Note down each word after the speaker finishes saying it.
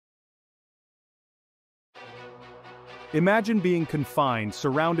Imagine being confined,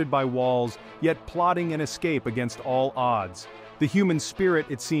 surrounded by walls, yet plotting an escape against all odds. The human spirit,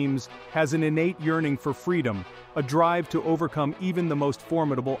 it seems, has an innate yearning for freedom, a drive to overcome even the most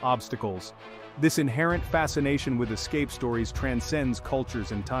formidable obstacles. This inherent fascination with escape stories transcends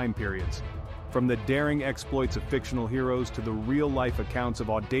cultures and time periods. From the daring exploits of fictional heroes to the real-life accounts of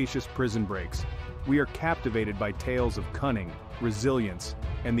audacious prison breaks, we are captivated by tales of cunning, resilience,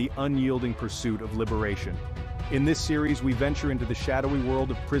 and the unyielding pursuit of liberation. In this series, we venture into the shadowy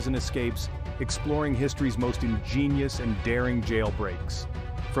world of prison escapes, exploring history's most ingenious and daring jailbreaks.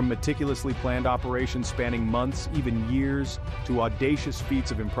 From meticulously planned operations spanning months, even years, to audacious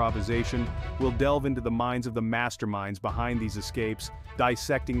feats of improvisation, we'll delve into the minds of the masterminds behind these escapes,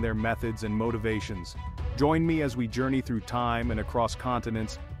 dissecting their methods and motivations. Join me as we journey through time and across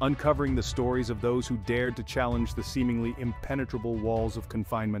continents, uncovering the stories of those who dared to challenge the seemingly impenetrable walls of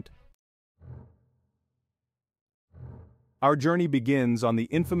confinement. Our journey begins on the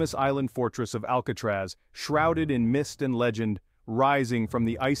infamous island fortress of Alcatraz, shrouded in mist and legend, rising from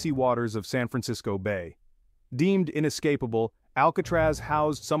the icy waters of San Francisco Bay. Deemed inescapable, Alcatraz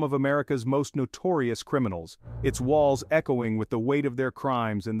housed some of America's most notorious criminals, its walls echoing with the weight of their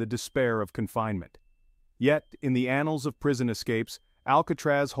crimes and the despair of confinement. Yet, in the annals of prison escapes,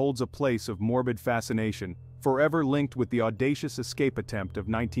 Alcatraz holds a place of morbid fascination, forever linked with the audacious escape attempt of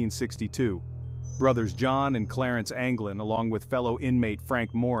 1962. Brothers John and Clarence Anglin, along with fellow inmate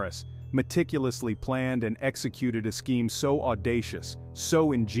Frank Morris, meticulously planned and executed a scheme so audacious,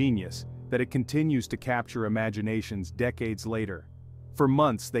 so ingenious, that it continues to capture imaginations decades later. For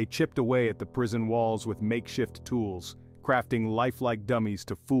months they chipped away at the prison walls with makeshift tools, crafting lifelike dummies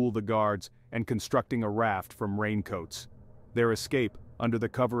to fool the guards and constructing a raft from raincoats. Their escape, under the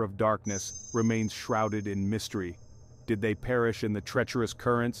cover of darkness, remains shrouded in mystery. Did they perish in the treacherous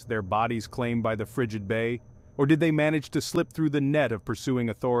currents, their bodies claimed by the frigid bay? Or did they manage to slip through the net of pursuing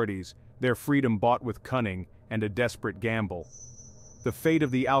authorities, their freedom bought with cunning and a desperate gamble? The fate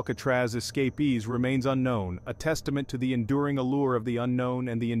of the Alcatraz escapees remains unknown, a testament to the enduring allure of the unknown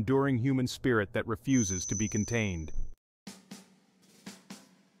and the enduring human spirit that refuses to be contained.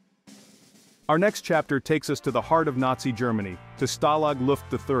 Our next chapter takes us to the heart of Nazi Germany, to Stalag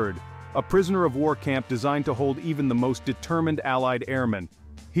Luft III, a prisoner of war camp designed to hold even the most determined Allied airmen.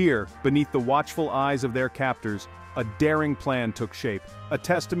 Here, beneath the watchful eyes of their captors, a daring plan took shape, a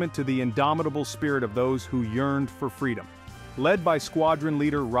testament to the indomitable spirit of those who yearned for freedom. Led by squadron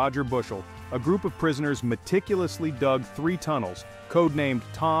leader Roger Bushell, a group of prisoners meticulously dug 3 tunnels, codenamed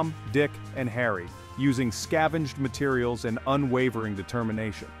Tom, Dick, and Harry, using scavenged materials and unwavering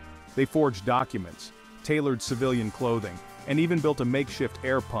determination. They forged documents, tailored civilian clothing, and even built a makeshift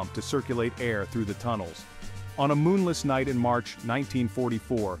air pump to circulate air through the tunnels. On a moonless night in March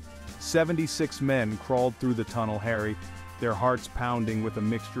 1944, 76 men crawled through the tunnel Harry, their hearts pounding with a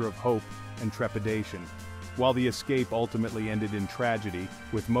mixture of hope and trepidation. While the escape ultimately ended in tragedy,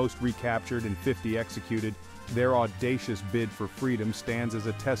 with most recaptured and 50 executed, their audacious bid for freedom stands as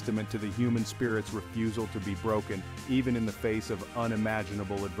a testament to the human spirit's refusal to be broken, even in the face of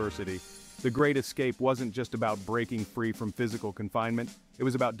unimaginable adversity. The Great Escape wasn't just about breaking free from physical confinement, it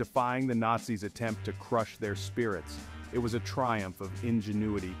was about defying the Nazis' attempt to crush their spirits. It was a triumph of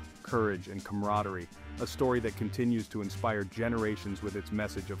ingenuity, courage, and camaraderie, a story that continues to inspire generations with its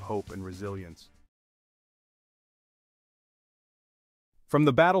message of hope and resilience. From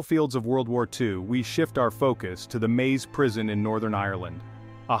the battlefields of World War II, we shift our focus to the Maze Prison in Northern Ireland,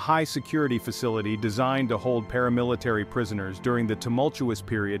 a high-security facility designed to hold paramilitary prisoners during the tumultuous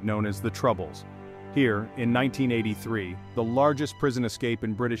period known as the Troubles. Here, in 1983, the largest prison escape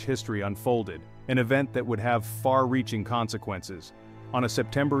in British history unfolded, an event that would have far-reaching consequences. On a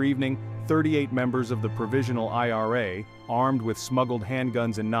September evening, 38 members of the Provisional IRA, armed with smuggled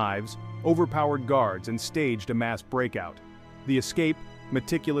handguns and knives, overpowered guards and staged a mass breakout. The escape,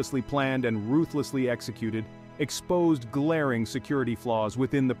 meticulously planned and ruthlessly executed, exposed glaring security flaws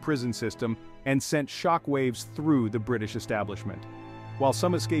within the prison system and sent shockwaves through the British establishment. While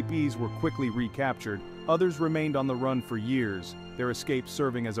some escapees were quickly recaptured, others remained on the run for years, their escape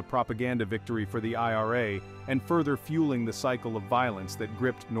serving as a propaganda victory for the IRA and further fueling the cycle of violence that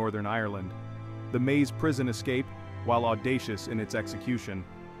gripped Northern Ireland. The Maze prison escape, while audacious in its execution,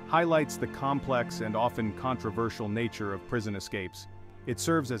 highlights the complex and often controversial nature of prison escapes. It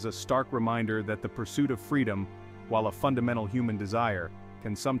serves as a stark reminder that the pursuit of freedom, while a fundamental human desire,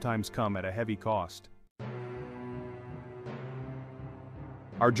 can sometimes come at a heavy cost.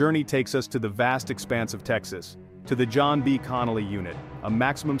 Our journey takes us to the vast expanse of Texas, to the John B. Connolly Unit, a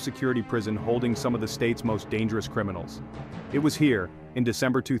maximum security prison holding some of the state's most dangerous criminals. It was here, in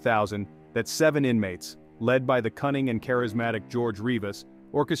December 2000, that 7 inmates, led by the cunning and charismatic George Rivas,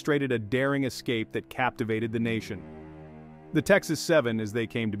 orchestrated a daring escape that captivated the nation. The Texas Seven, as they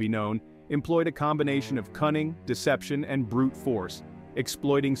came to be known, employed a combination of cunning, deception, and brute force,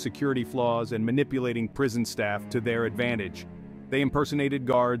 exploiting security flaws and manipulating prison staff to their advantage. They impersonated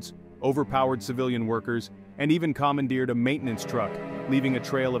guards, overpowered civilian workers, and even commandeered a maintenance truck, leaving a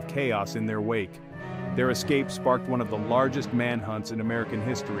trail of chaos in their wake. Their escape sparked one of the largest manhunts in American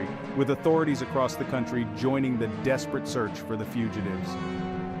history, with authorities across the country joining the desperate search for the fugitives.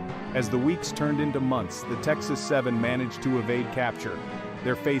 As the weeks turned into months, the Texas Seven managed to evade capture,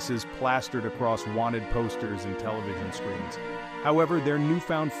 their faces plastered across wanted posters and television screens. However, their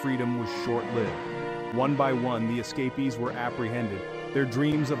newfound freedom was short-lived. One by one, the escapees were apprehended, their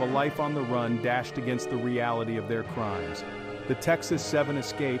dreams of a life on the run dashed against the reality of their crimes. The Texas Seven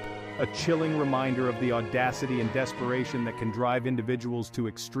escape, a chilling reminder of the audacity and desperation that can drive individuals to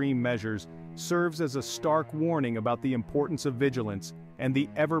extreme measures, serves as a stark warning about the importance of vigilance and the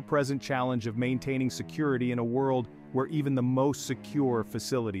ever-present challenge of maintaining security in a world where even the most secure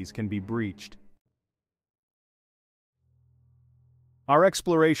facilities can be breached. Our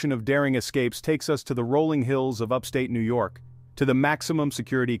exploration of daring escapes takes us to the rolling hills of upstate New York, to the maximum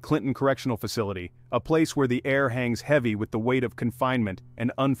security Clinton Correctional Facility, a place where the air hangs heavy with the weight of confinement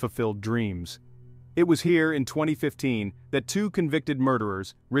and unfulfilled dreams. It was here in 2015 that two convicted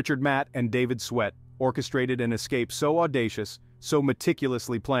murderers, Richard Matt and David Sweat, orchestrated an escape so audacious, so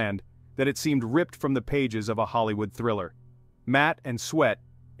meticulously planned, that it seemed ripped from the pages of a Hollywood thriller. Matt and Sweat,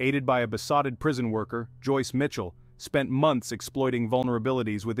 aided by a besotted prison worker, Joyce Mitchell, spent months exploiting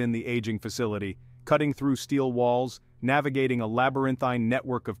vulnerabilities within the aging facility, cutting through steel walls, navigating a labyrinthine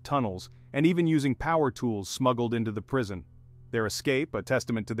network of tunnels, and even using power tools smuggled into the prison. Their escape, a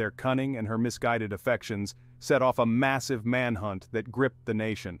testament to their cunning and her misguided affections, set off a massive manhunt that gripped the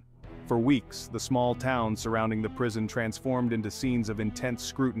nation. For weeks, the small town surrounding the prison transformed into scenes of intense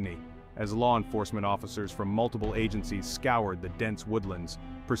scrutiny, as law enforcement officers from multiple agencies scoured the dense woodlands,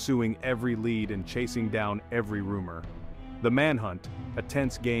 pursuing every lead and chasing down every rumor. The manhunt, a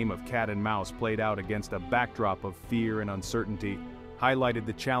tense game of cat and mouse played out against a backdrop of fear and uncertainty, highlighted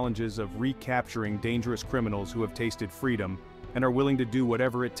the challenges of recapturing dangerous criminals who have tasted freedom and are willing to do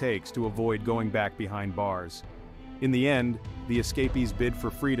whatever it takes to avoid going back behind bars. In the end, the escapees' bid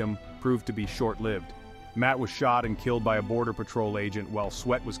for freedom proved to be short-lived. Matt was shot and killed by a Border Patrol agent while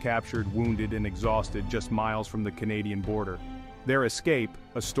Sweat was captured, wounded, and exhausted just miles from the Canadian border. Their escape,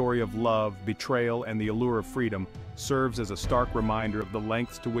 a story of love, betrayal, and the allure of freedom, serves as a stark reminder of the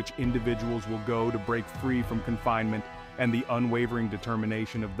lengths to which individuals will go to break free from confinement and the unwavering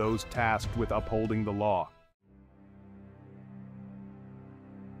determination of those tasked with upholding the law.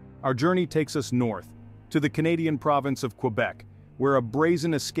 Our journey takes us north, to the Canadian province of Quebec, where a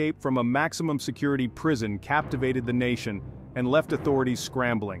brazen escape from a maximum security prison captivated the nation and left authorities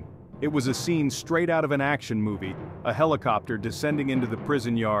scrambling. It was a scene straight out of an action movie, a helicopter descending into the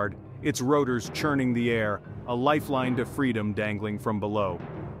prison yard, its rotors churning the air, a lifeline to freedom dangling from below.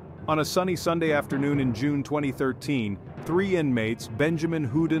 On a sunny Sunday afternoon in June 2013, three inmates, Benjamin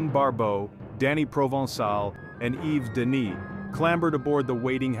Houdin Barbeau, Danny Provençal, and Yves Denis, clambered aboard the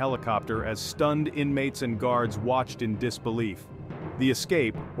waiting helicopter as stunned inmates and guards watched in disbelief. The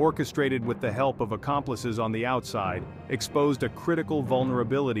escape, orchestrated with the help of accomplices on the outside, exposed a critical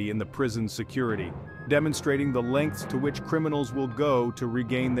vulnerability in the prison's security, demonstrating the lengths to which criminals will go to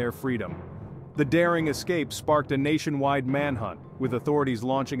regain their freedom. The daring escape sparked a nationwide manhunt, with authorities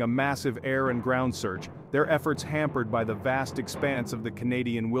launching a massive air and ground search, their efforts hampered by the vast expanse of the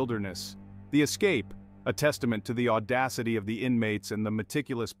Canadian wilderness. The escape, a testament to the audacity of the inmates and the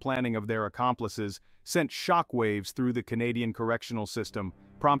meticulous planning of their accomplices, sent shockwaves through the Canadian correctional system,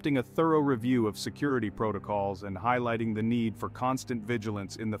 prompting a thorough review of security protocols and highlighting the need for constant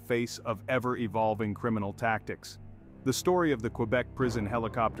vigilance in the face of ever-evolving criminal tactics. The story of the Quebec prison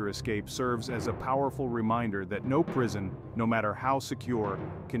helicopter escape serves as a powerful reminder that no prison, no matter how secure,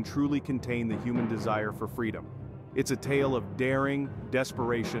 can truly contain the human desire for freedom. It's a tale of daring,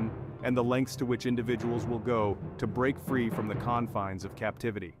 desperation, and the lengths to which individuals will go to break free from the confines of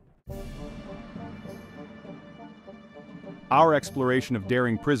captivity. Our exploration of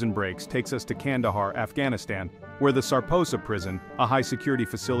daring prison breaks takes us to Kandahar, Afghanistan, where the Sarposa prison, a high-security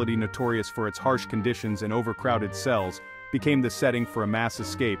facility notorious for its harsh conditions and overcrowded cells, became the setting for a mass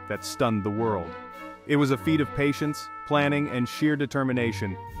escape that stunned the world. It was a feat of patience, planning, and sheer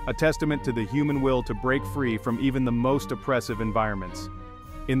determination, a testament to the human will to break free from even the most oppressive environments.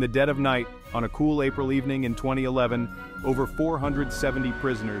 In the dead of night, on a cool April evening in 2011, over 470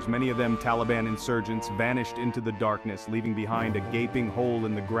 prisoners, many of them Taliban insurgents, vanished into the darkness, leaving behind a gaping hole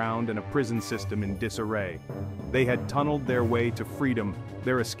in the ground and a prison system in disarray. They had tunneled their way to freedom,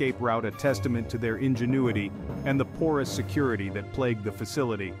 their escape route a testament to their ingenuity and the porous security that plagued the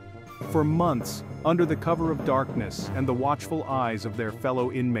facility. For months, under the cover of darkness and the watchful eyes of their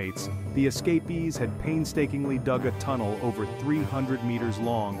fellow inmates, the escapees had painstakingly dug a tunnel over 300 meters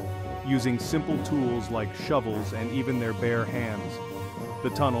long, using simple tools like shovels and even their bare hands.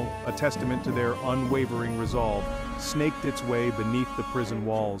 The tunnel, a testament to their unwavering resolve, snaked its way beneath the prison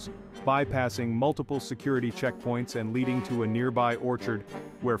walls, bypassing multiple security checkpoints and leading to a nearby orchard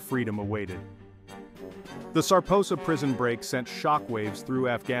where freedom awaited. The Sarposa prison break sent shockwaves through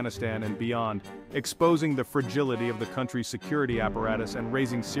Afghanistan and beyond, exposing the fragility of the country's security apparatus and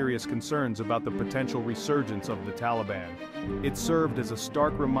raising serious concerns about the potential resurgence of the Taliban. It served as a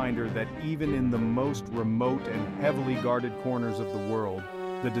stark reminder that even in the most remote and heavily guarded corners of the world,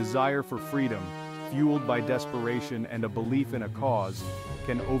 the desire for freedom, fueled by desperation and a belief in a cause,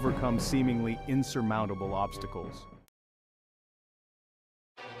 can overcome seemingly insurmountable obstacles.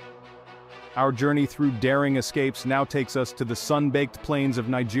 Our journey through daring escapes now takes us to the sun-baked plains of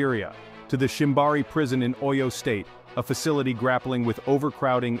Nigeria, to the Shimbari prison in Oyo State, a facility grappling with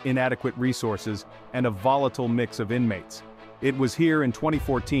overcrowding, inadequate resources, and a volatile mix of inmates. It was here in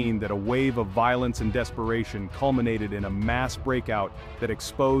 2014 that a wave of violence and desperation culminated in a mass breakout that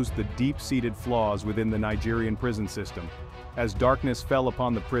exposed the deep-seated flaws within the Nigerian prison system. As darkness fell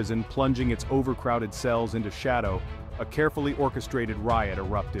upon the prison, plunging its overcrowded cells into shadow, a carefully orchestrated riot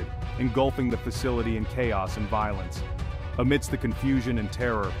erupted, engulfing the facility in chaos and violence. Amidst the confusion and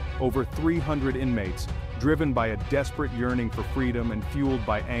terror, over 300 inmates, driven by a desperate yearning for freedom and fueled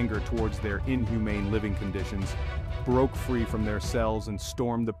by anger towards their inhumane living conditions, broke free from their cells and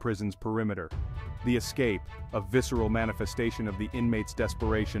stormed the prison's perimeter. The escape, a visceral manifestation of the inmates'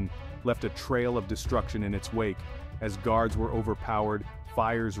 desperation, left a trail of destruction in its wake, as guards were overpowered,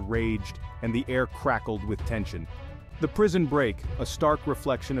 fires raged, and the air crackled with tension. The prison break, a stark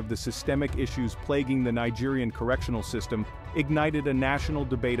reflection of the systemic issues plaguing the Nigerian correctional system, ignited a national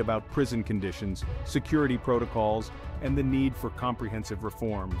debate about prison conditions, security protocols, and the need for comprehensive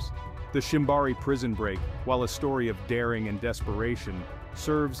reforms. The Shimbari prison break, while a story of daring and desperation,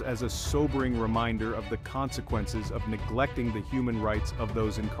 serves as a sobering reminder of the consequences of neglecting the human rights of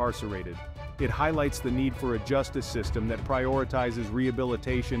those incarcerated. It highlights the need for a justice system that prioritizes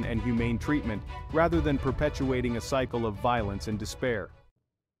rehabilitation and humane treatment, rather than perpetuating a cycle of violence and despair.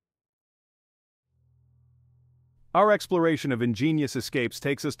 Our exploration of ingenious escapes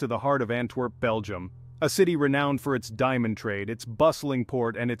takes us to the heart of Antwerp, Belgium, a city renowned for its diamond trade, its bustling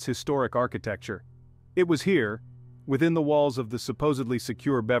port, and its historic architecture. It was here, within the walls of the supposedly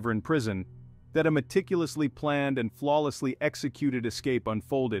secure Beveren prison, that a meticulously planned and flawlessly executed escape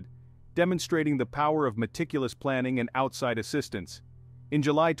unfolded, demonstrating the power of meticulous planning and outside assistance. In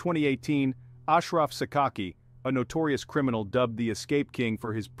July 2018, Ashraf Sakaki, a notorious criminal dubbed the Escape King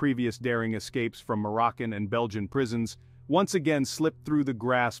for his previous daring escapes from Moroccan and Belgian prisons, once again slipped through the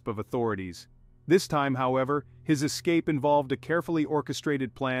grasp of authorities. This time, however, his escape involved a carefully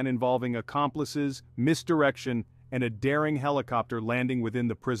orchestrated plan involving accomplices, misdirection, and a daring helicopter landing within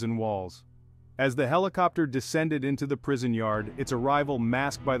the prison walls. As the helicopter descended into the prison yard, its arrival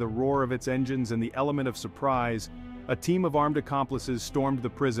masked by the roar of its engines and the element of surprise, a team of armed accomplices stormed the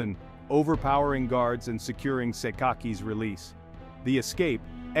prison, overpowering guards and securing Sekaki's release. The escape,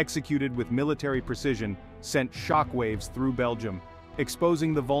 executed with military precision, sent shockwaves through Belgium,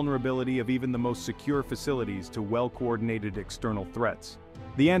 exposing the vulnerability of even the most secure facilities to well-coordinated external threats.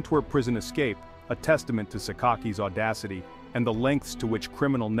 The Antwerp prison escape, a testament to Sekaki's audacity and the lengths to which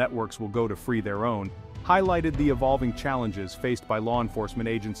criminal networks will go to free their own, highlighted the evolving challenges faced by law enforcement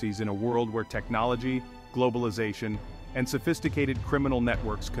agencies in a world where technology, globalization, and sophisticated criminal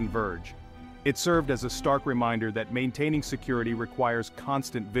networks converge. It served as a stark reminder that maintaining security requires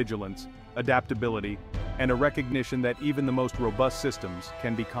constant vigilance, adaptability, and a recognition that even the most robust systems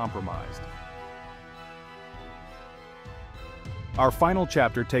can be compromised. Our final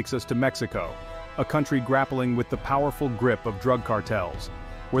chapter takes us to Mexico, a country grappling with the powerful grip of drug cartels,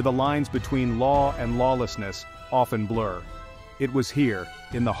 where the lines between law and lawlessness often blur. It was here,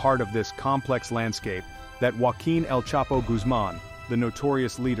 in the heart of this complex landscape, that Joaquin El Chapo Guzman, the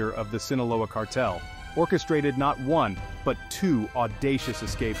notorious leader of the Sinaloa cartel, orchestrated not one, but two audacious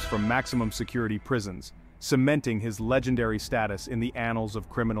escapes from maximum security prisons, cementing his legendary status in the annals of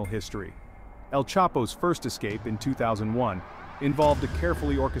criminal history. El Chapo's first escape in 2001 involved a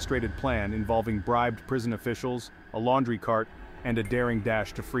carefully orchestrated plan involving bribed prison officials, a laundry cart, and a daring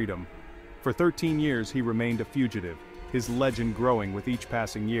dash to freedom. For 13 years he remained a fugitive, his legend growing with each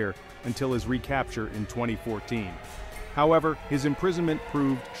passing year, until his recapture in 2014. However, his imprisonment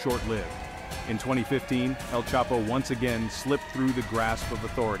proved short-lived. In 2015, El Chapo once again slipped through the grasp of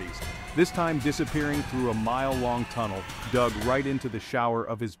authorities, this time disappearing through a mile-long tunnel dug right into the shower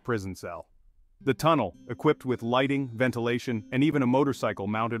of his prison cell. The tunnel, equipped with lighting, ventilation, and even a motorcycle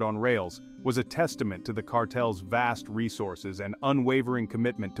mounted on rails, was a testament to the cartel's vast resources and unwavering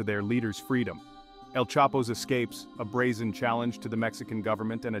commitment to their leader's freedom. El Chapo's escapes, a brazen challenge to the Mexican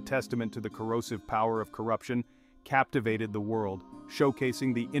government and a testament to the corrosive power of corruption, captivated the world,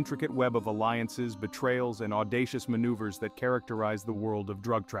 showcasing the intricate web of alliances, betrayals, and audacious maneuvers that characterize the world of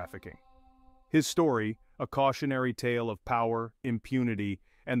drug trafficking. His story, a cautionary tale of power, impunity,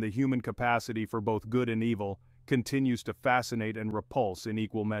 and the human capacity for both good and evil, continues to fascinate and repulse in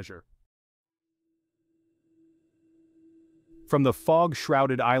equal measure. From the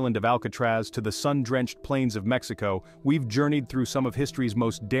fog-shrouded island of Alcatraz to the sun-drenched plains of Mexico, we've journeyed through some of history's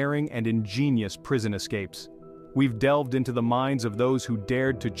most daring and ingenious prison escapes. We've delved into the minds of those who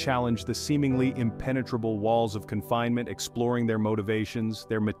dared to challenge the seemingly impenetrable walls of confinement, exploring their motivations,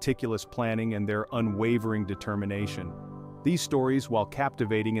 their meticulous planning, and their unwavering determination. These stories, while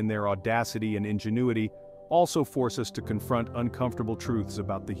captivating in their audacity and ingenuity, also force us to confront uncomfortable truths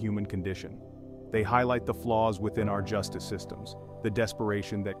about the human condition. They highlight the flaws within our justice systems, the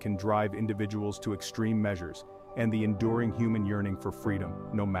desperation that can drive individuals to extreme measures, and the enduring human yearning for freedom,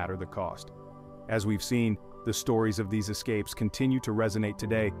 no matter the cost. As we've seen, the stories of these escapes continue to resonate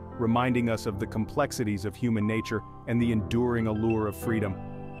today, reminding us of the complexities of human nature and the enduring allure of freedom.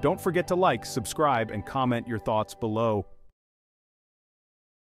 Don't forget to like, subscribe, and comment your thoughts below.